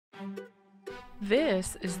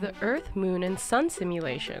This is the Earth, Moon, and Sun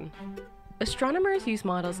simulation. Astronomers use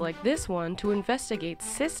models like this one to investigate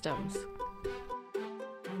systems.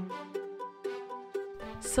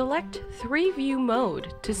 Select 3-view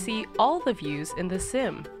mode to see all the views in the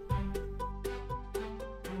sim.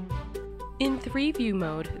 In 3-view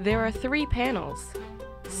mode, there are 3 panels: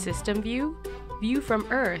 System View, View from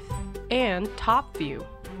Earth, and Top View.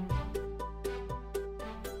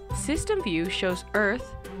 System View shows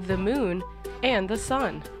Earth, the Moon, and the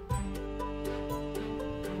Sun.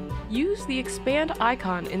 Use the expand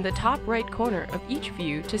icon in the top right corner of each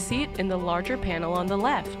view to see it in the larger panel on the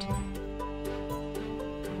left.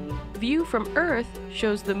 View from Earth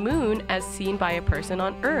shows the Moon as seen by a person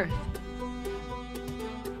on Earth.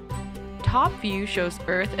 Top View shows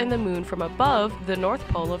Earth and the Moon from above the North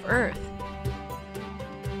Pole of Earth.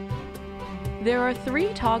 There are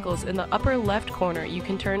 3 toggles in the upper left corner you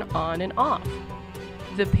can turn on and off: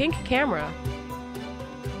 the pink camera,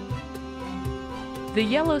 the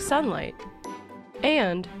yellow sunlight,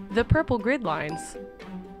 and the purple grid lines.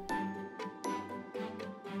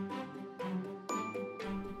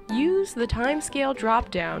 Use the timescale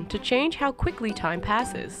drop-down to change how quickly time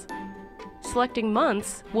passes. Selecting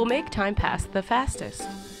months will make time pass the fastest.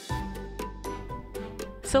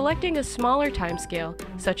 Selecting a smaller timescale,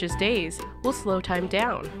 such as days, will slow time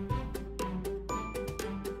down.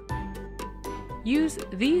 Use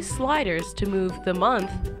these sliders to move the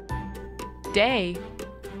month, day,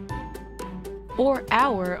 or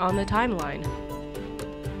hour on the timeline.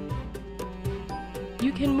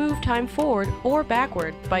 You can move time forward or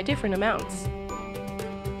backward by different amounts.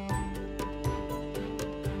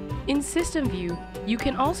 In System View, you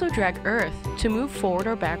can also drag Earth to move forward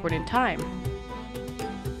or backward in time.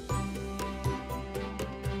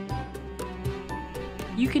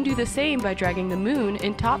 You can do the same by dragging the Moon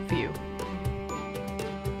in Top View.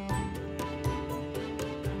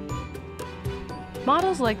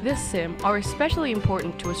 Models like this sim are especially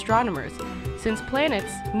important to astronomers, since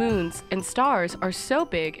planets, moons, and stars are so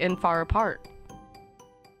big and far apart.